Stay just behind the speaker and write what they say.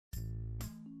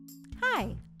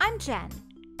Hi, I'm Jen,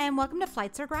 and welcome to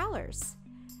Flights or Growlers.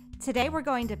 Today we're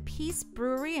going to Piece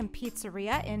Brewery and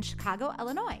Pizzeria in Chicago,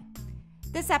 Illinois.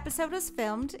 This episode was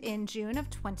filmed in June of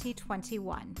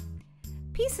 2021.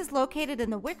 Piece is located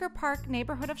in the Wicker Park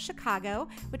neighborhood of Chicago,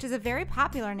 which is a very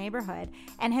popular neighborhood,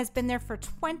 and has been there for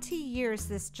 20 years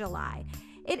this July.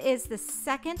 It is the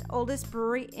second oldest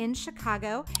brewery in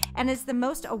Chicago and is the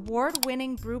most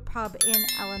award-winning brew pub in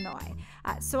Illinois.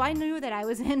 So I knew that I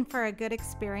was in for a good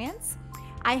experience.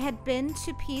 I had been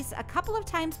to Piece a couple of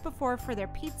times before for their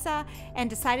pizza and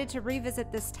decided to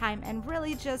revisit this time and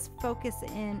really just focus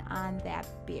in on that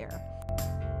beer.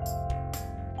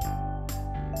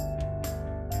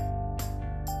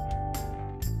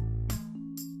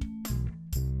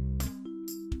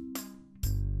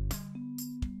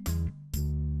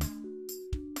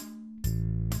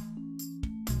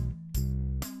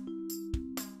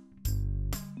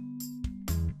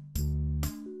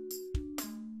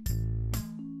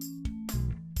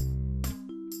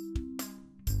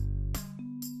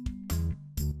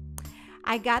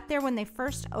 I got there when they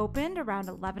first opened around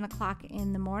 11 o'clock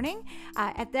in the morning.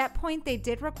 At that point, they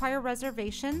did require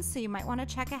reservations, so you might want to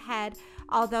check ahead,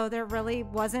 although there really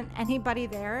wasn't anybody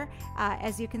there.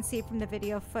 As you can see from the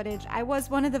video footage, I was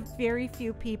one of the very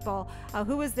few people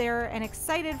who was there and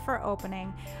excited for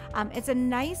opening. It's a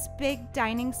nice big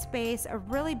dining space, a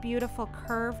really beautiful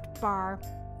curved bar.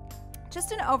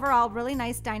 Just an overall really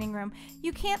nice dining room.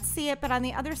 You can't see it, but on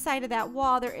the other side of that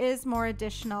wall, there is more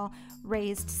additional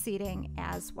raised seating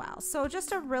as well. So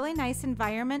just a really nice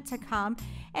environment to come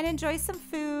and enjoy some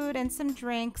food and some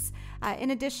drinks.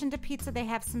 In addition to pizza, they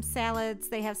have some salads,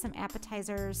 they have some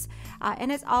appetizers,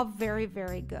 and it's all very,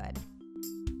 very good.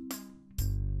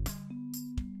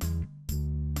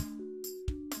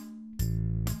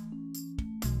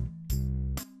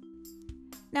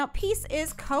 Now, Piece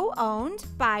is co-owned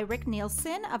by Rick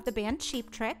Nielsen of the band Cheap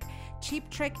Trick. Cheap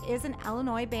Trick is an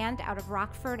Illinois band out of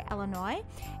Rockford, Illinois,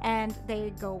 and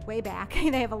they go way back.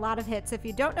 They have a lot of hits. If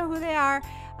you don't know who they are,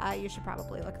 you should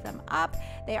probably look them up.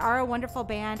 They are a wonderful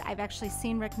band. I've actually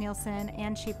seen Rick Nielsen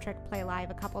and Cheap Trick play live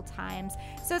a couple times,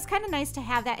 so it's kind of nice to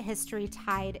have that history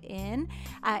tied in.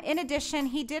 In addition,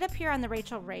 he did appear on the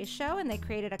Rachel Ray Show, and they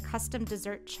created a custom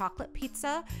dessert chocolate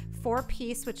pizza for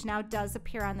Piece, which now does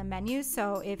appear on the menu.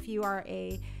 So if you are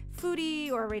a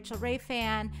foodie or a Rachel Ray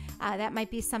fan, that might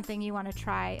be something you want to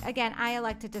try. Again, I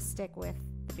elected to stick with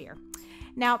the beer.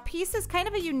 Now, Piece is kind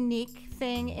of a unique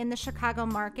thing in the Chicago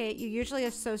market. You usually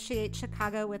associate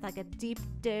Chicago with like a deep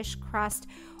dish crust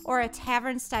or a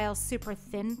tavern style super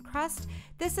thin crust.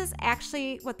 This is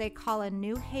actually what they call a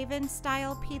New Haven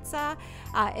style pizza.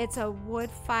 It's a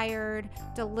wood-fired,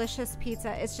 delicious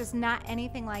pizza. It's just not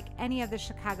anything like any of the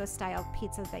Chicago style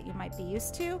pizzas that you might be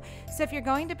used to. So if you're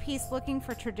going to Piece looking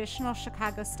for traditional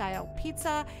Chicago style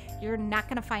pizza, you're not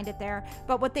going to find it there.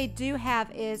 But what they do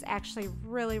have is actually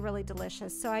really, really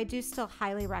delicious. So I do still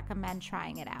highly recommend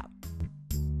trying it out.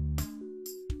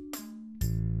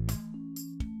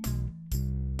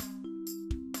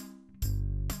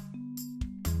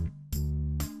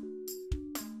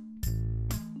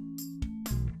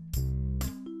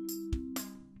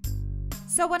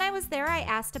 So when I was there, I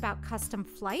asked about custom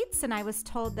flights, and I was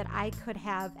told that I could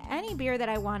have any beer that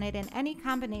I wanted in any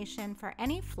combination for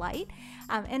any flight.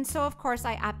 And so, of course,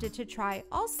 I opted to try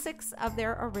all 6 of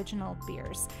their original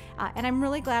beers. And I'm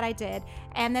really glad I did.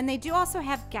 And then they do also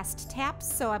have guest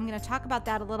taps, so I'm going to talk about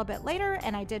that a little bit later,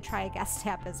 and I did try a guest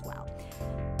tap as well.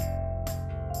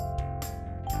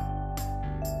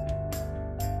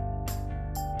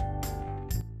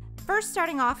 First,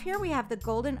 starting off here, we have the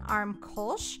Golden Arm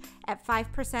Kolsch at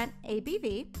 5%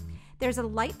 ABV. There's a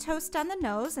light toast on the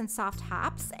nose and soft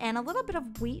hops and a little bit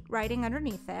of wheat riding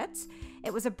underneath it.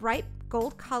 It was a bright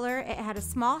gold color. It had a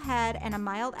small head and a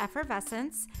mild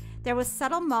effervescence. There was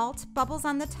subtle malt, bubbles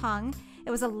on the tongue.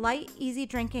 It was a light, easy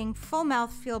drinking, full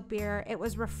mouthfeel beer. It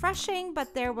was refreshing,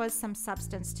 but there was some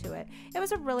substance to it. It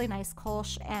was a really nice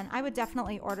Kolsch, and I would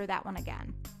definitely order that one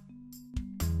again.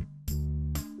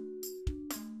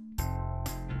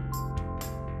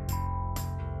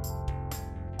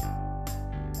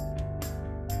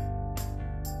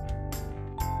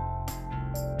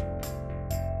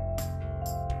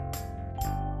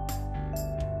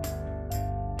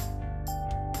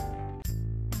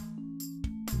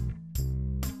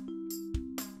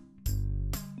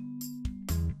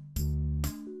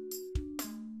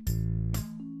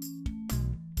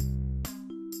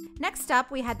 Next up,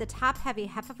 we had the Top Heavy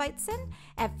Hefeweizen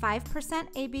at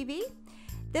 5% ABV.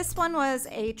 This one was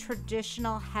a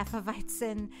traditional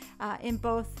Hefeweizen in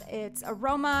both its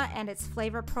aroma and its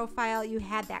flavor profile. You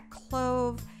had that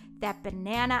clove, that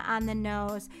banana on the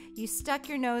nose. You stuck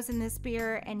your nose in this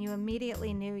beer and you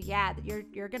immediately knew, yeah,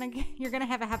 you're gonna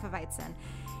have a Hefeweizen.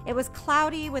 It was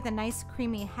cloudy with a nice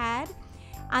creamy head.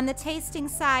 On the tasting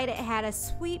side, it had a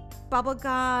sweet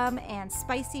bubblegum and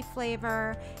spicy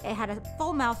flavor. It had a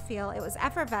full mouthfeel. It was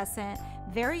effervescent,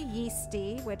 very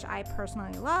yeasty, which I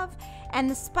personally love, and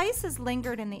the spices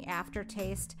lingered in the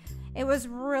aftertaste. It was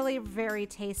really very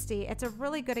tasty. It's a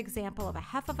really good example of a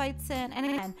Hefeweizen, and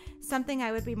again, something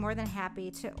I would be more than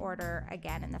happy to order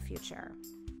again in the future.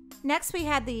 Next, we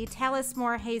had the Talus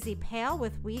More Hazy Pale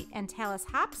with wheat and Talus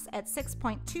hops at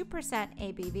 6.2%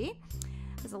 ABV.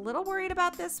 I was a little worried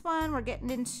about this one. We're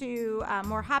getting into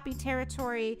more hoppy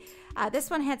territory. This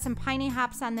one had some piney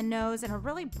hops on the nose and a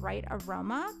really bright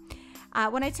aroma.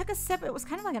 When I took a sip, it was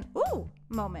kind of like an ooh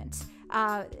moment.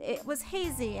 It was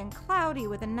hazy and cloudy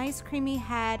with a nice creamy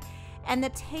head, and the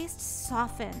taste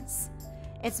softens.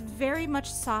 It's very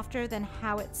much softer than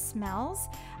how it smells,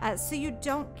 so you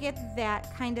don't get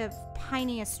that kind of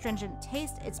piney astringent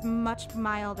taste. It's much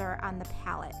milder on the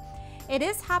palate. It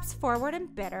is hops forward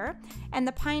and bitter, and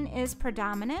the pine is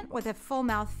predominant with a full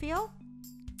mouthfeel.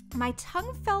 My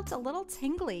tongue felt a little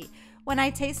tingly when I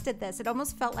tasted this. It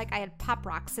almost felt like I had Pop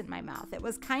Rocks in my mouth. It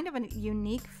was kind of a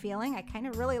unique feeling. I kind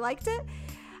of really liked it.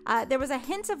 There was a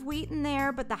hint of wheat in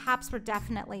there, but the hops were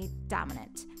definitely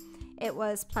dominant. It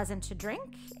was pleasant to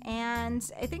drink, and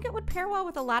I think it would pair well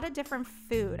with a lot of different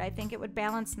food. I think it would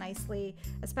balance nicely,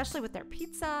 especially with their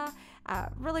pizza.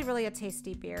 Really, really a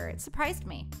tasty beer. It surprised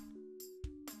me.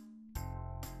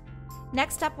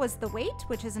 Next up was The Wait,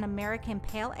 which is an American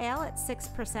Pale Ale at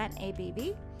 6%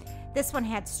 ABV. This one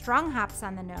had strong hops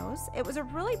on the nose. It was a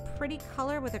really pretty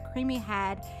color with a creamy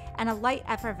head and a light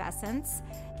effervescence.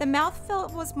 The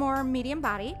mouthfeel was more medium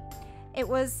body. It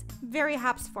was very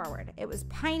hops forward. It was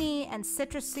piney and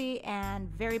citrusy and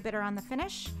very bitter on the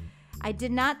finish. I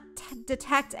did not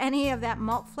detect any of that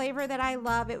malt flavor that I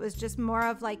love. It was just more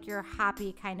of like your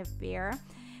hoppy kind of beer.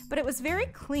 But it was very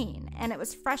clean and it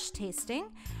was fresh tasting.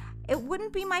 It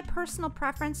wouldn't be my personal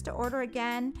preference to order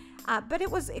again, but it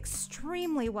was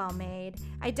extremely well made.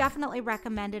 I definitely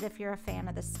recommend it if you're a fan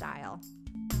of the style.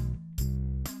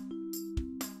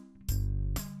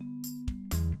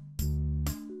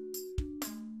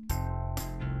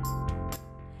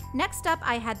 Next up,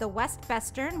 I had the West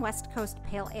Coast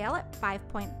Pale Ale at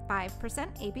 5.5%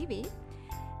 ABV.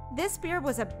 This beer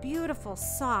was a beautiful,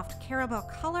 soft caramel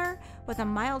color with a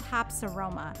mild hops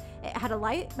aroma. It had a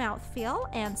light mouthfeel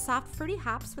and soft fruity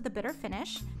hops with a bitter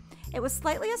finish. It was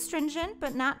slightly astringent,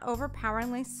 but not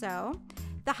overpoweringly so.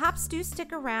 The hops do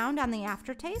stick around on the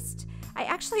aftertaste. I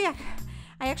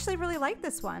actually really liked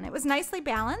this one. It was nicely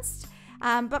balanced,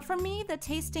 but for me, the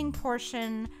tasting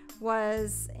portion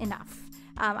was enough.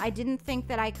 I didn't think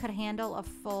that I could handle a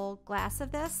full glass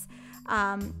of this,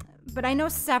 but I know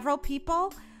several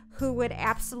people who would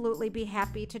absolutely be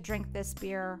happy to drink this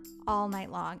beer all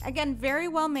night long. Again, very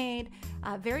well made,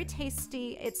 very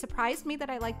tasty. It surprised me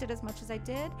that I liked it as much as I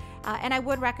did, and I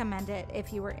would recommend it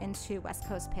if you were into West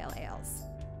Coast Pale Ales.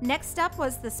 Next up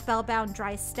was the Spellbound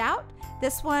Dry Stout.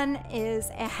 This one is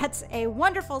at a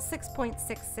wonderful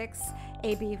 6.66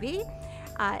 ABV.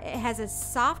 It has a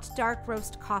soft, dark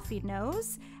roast coffee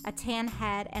nose, a tan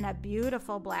head, and a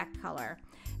beautiful black color.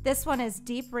 This one is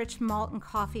deep, rich malt and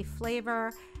coffee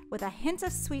flavor with a hint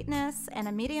of sweetness and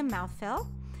a medium mouthfeel.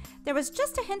 There was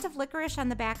just a hint of licorice on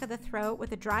the back of the throat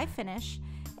with a dry finish.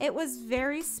 It was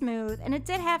very smooth, and it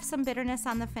did have some bitterness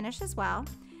on the finish as well.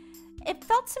 It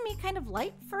felt to me kind of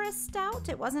light for a stout.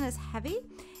 It wasn't as heavy.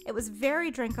 It was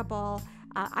very drinkable.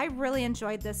 I really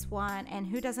enjoyed this one, and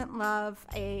who doesn't love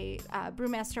a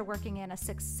brewmaster working in a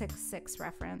 666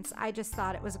 reference? I just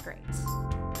thought it was great.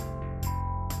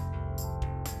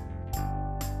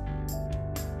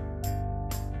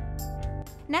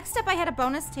 Next up, I had a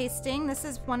bonus tasting. This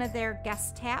is one of their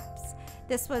guest taps.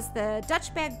 This was the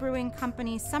Dutch Bag Brewing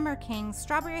Company Summer King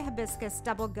Strawberry Hibiscus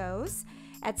Double Goes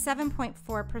at 7.4%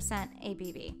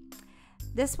 ABV.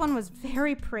 This one was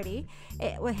very pretty.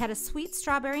 It had a sweet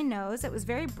strawberry nose. It was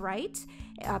very bright,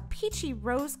 peachy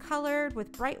rose colored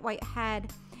with bright white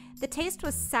head. The taste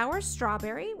was sour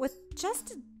strawberry with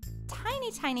just a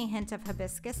tiny, tiny hint of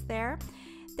hibiscus there.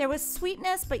 There was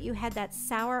sweetness, but you had that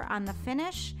sour on the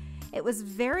finish. It was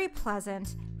very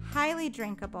pleasant, highly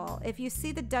drinkable. If you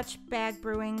see the Dutch Bag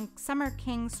Brewing Summer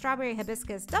King Strawberry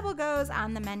Hibiscus Double Goes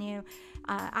on the menu,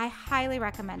 I highly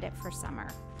recommend it for summer.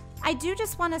 I do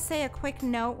just want to say a quick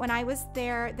note. When I was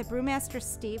there, the brewmaster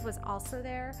Steve was also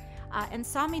there and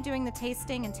saw me doing the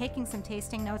tasting and taking some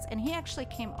tasting notes, and he actually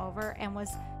came over and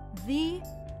was the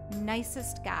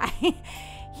nicest guy.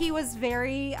 He was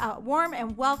very warm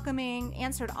and welcoming,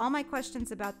 answered all my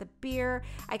questions about the beer.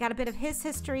 I got a bit of his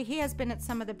history. He has been at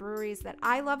some of the breweries that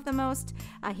I love the most.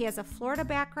 He has a Florida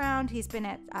background. He's been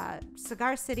at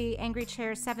Cigar City, Angry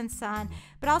Chair, Seventh Son,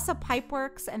 but also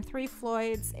Pipeworks and Three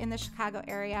Floyds in the Chicago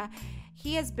area.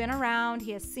 He has been around,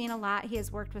 he has seen a lot, he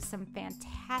has worked with some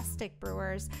fantastic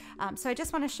brewers. So I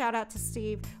just want to shout out to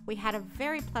Steve. We had a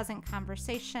very pleasant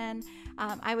conversation.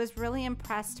 I was really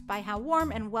impressed by how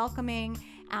warm and welcoming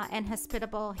and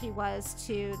hospitable he was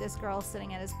to this girl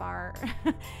sitting at his bar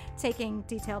taking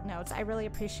detailed notes. I really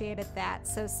appreciated that.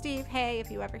 So Steve, hey, if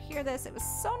you ever hear this, it was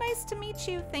so nice to meet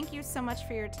you. Thank you so much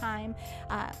for your time.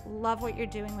 Love what you're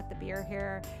doing with the beer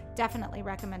here. Definitely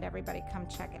recommend everybody come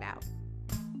check it out.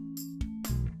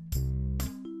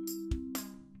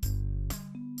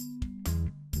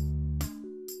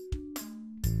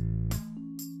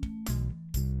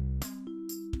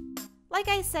 Like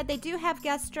I said, they do have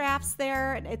guest drafts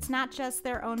there. It's not just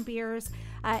their own beers.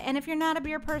 And if you're not a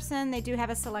beer person, they do have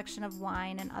a selection of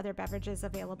wine and other beverages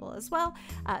available as well.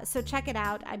 So check it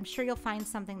out. I'm sure you'll find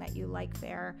something that you like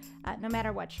there, no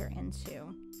matter what you're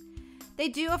into. They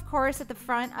do, of course, at the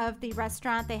front of the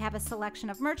restaurant, they have a selection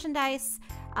of merchandise.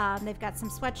 They've got some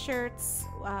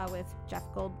sweatshirts with Jeff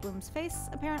Goldblum's face,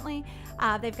 apparently.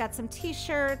 They've got some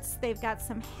t-shirts. They've got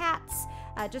some hats.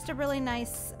 Just a really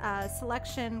nice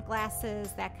selection,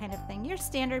 glasses, that kind of thing. Your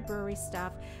standard brewery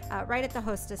stuff right at the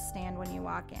hostess stand when you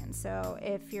walk in. So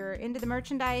if you're into the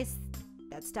merchandise,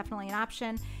 that's definitely an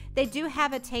option. They do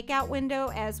have a takeout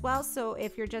window as well, so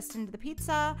if you're just into the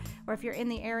pizza or if you're in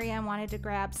the area and wanted to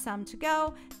grab some to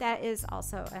go, that is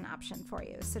also an option for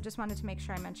you. So just wanted to make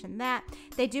sure I mentioned that.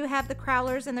 They do have the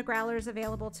Crowlers and the Growlers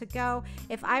available to go.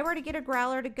 If I were to get a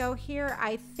growler to go here,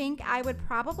 I think I would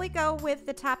probably go with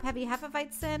the Top Heavy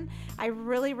Hefeweizen. I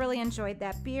really, really enjoyed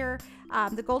that beer.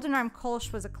 The Golden Arm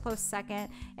Kolsch was a close second.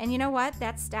 And you know what?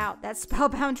 That stout, that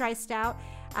Spellbound Dry Stout,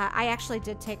 I actually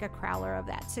did take a crowler of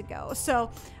that to go.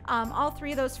 So all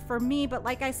three of those for me, but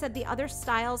like I said, the other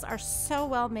styles are so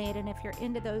well made, and if you're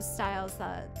into those styles,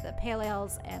 the pale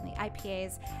ales and the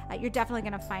IPAs, you're definitely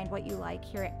going to find what you like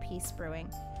here at Piece Brewing.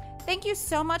 Thank you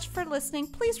so much for listening.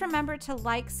 Please remember to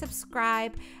like,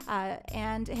 subscribe,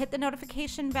 and hit the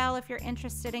notification bell if you're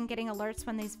interested in getting alerts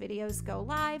when these videos go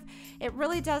live. It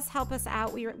really does help us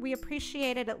out. We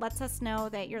appreciate it. It lets us know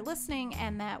that you're listening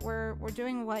and that we're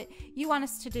doing what you want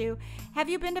us to do. Have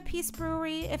you been to Piece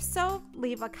Brewery? If so,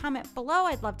 leave a comment below.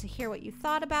 I'd love to hear what you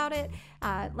thought about it.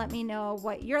 Let me know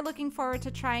what you're looking forward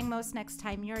to trying most next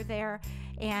time you're there.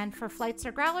 And for Flights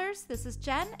or Growlers, this is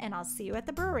Jen, and I'll see you at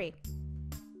the brewery.